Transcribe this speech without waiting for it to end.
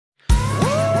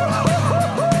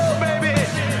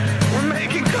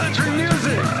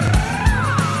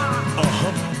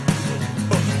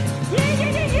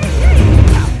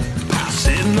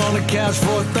couch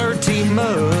for 13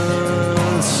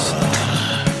 months.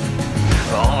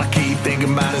 All I keep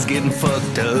thinking about is getting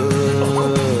fucked up.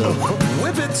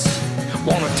 Whippets.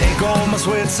 Wanna take all my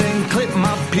sweats and clip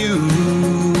my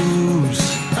pubes.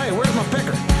 Hey, where's my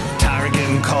picker? Tired of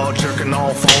getting caught jerking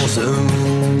off on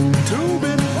Zoom.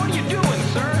 Tubing. What are you doing,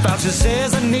 sir? Fauci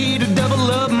says I need to double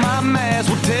up my mass.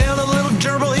 Well, tell the little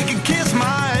gerbil he can kiss my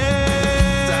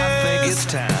ass. I think it's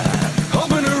time.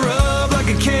 Open her up like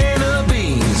a can of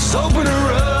beans. Open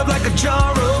her up like a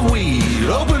jar of weed.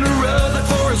 Open her up like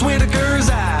Forrest Whitaker's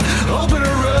eye. Open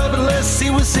her up and let's see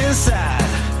what's inside.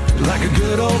 Like a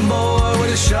good old boy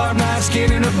with a sharp knife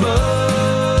skin in a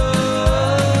bud.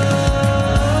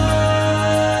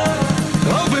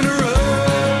 Open her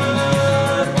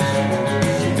up.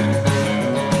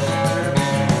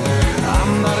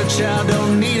 I'm not a child,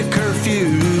 don't need a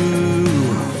curfew.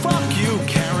 Fuck you,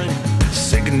 Karen.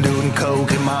 Sick of doing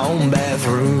coke in my own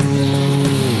bathroom.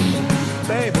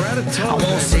 Babe, we're out of time. I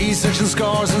want C-section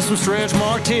scars and some stretch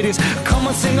mark titties. Come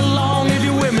on, sing along if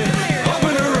you're with me.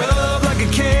 Open her up like a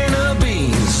can of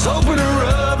beans. Open her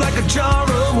up like a jar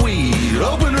of weed.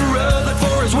 Open her up like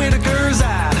Forrest Whitaker's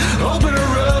eye. Open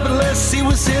her up and let's see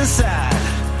what's inside.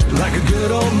 Like a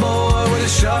good old boy with a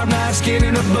sharp knife skin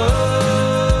in a bud.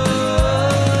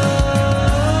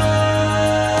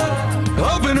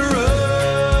 Open her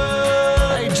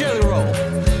up. Hey, Jelly Roll,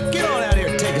 get on out here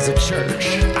and take us to church.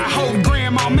 I hope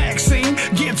Grandma Maxine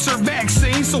gets her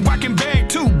vaccine so I can bag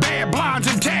two bad blondes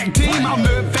and tag team. I'll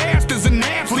live fast as an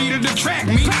athlete to track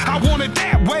me. I want it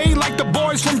that way like the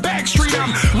boys from Backstreet.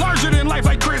 I'm larger than life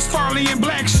like Chris Farley and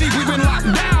Black Sheep. We've been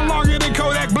locked down longer than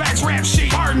Kodak Black's rap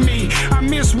sheet. Pardon me, I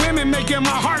miss women making my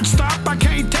heart stop. I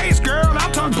can't taste, girl,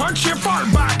 I'll tongue punch your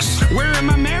fart box. Wearing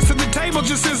my mask at the table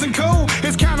just isn't cool.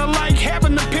 It's kinda like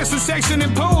having to piss a section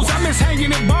in pools. I miss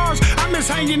hanging in bars, I miss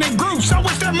hanging in groups. I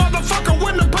wish that motherfucker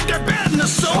wouldn't have put that bed in the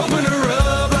soup. Open her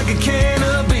up like a can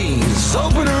of beans.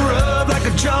 Open her up like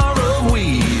a jar of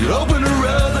weed. Open her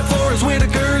up like Forrest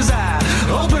Whitaker's eye.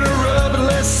 Open her up and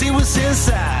let's see what's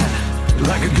inside.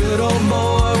 Like a good old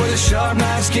boy with a sharp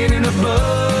knife skin in a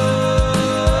bud.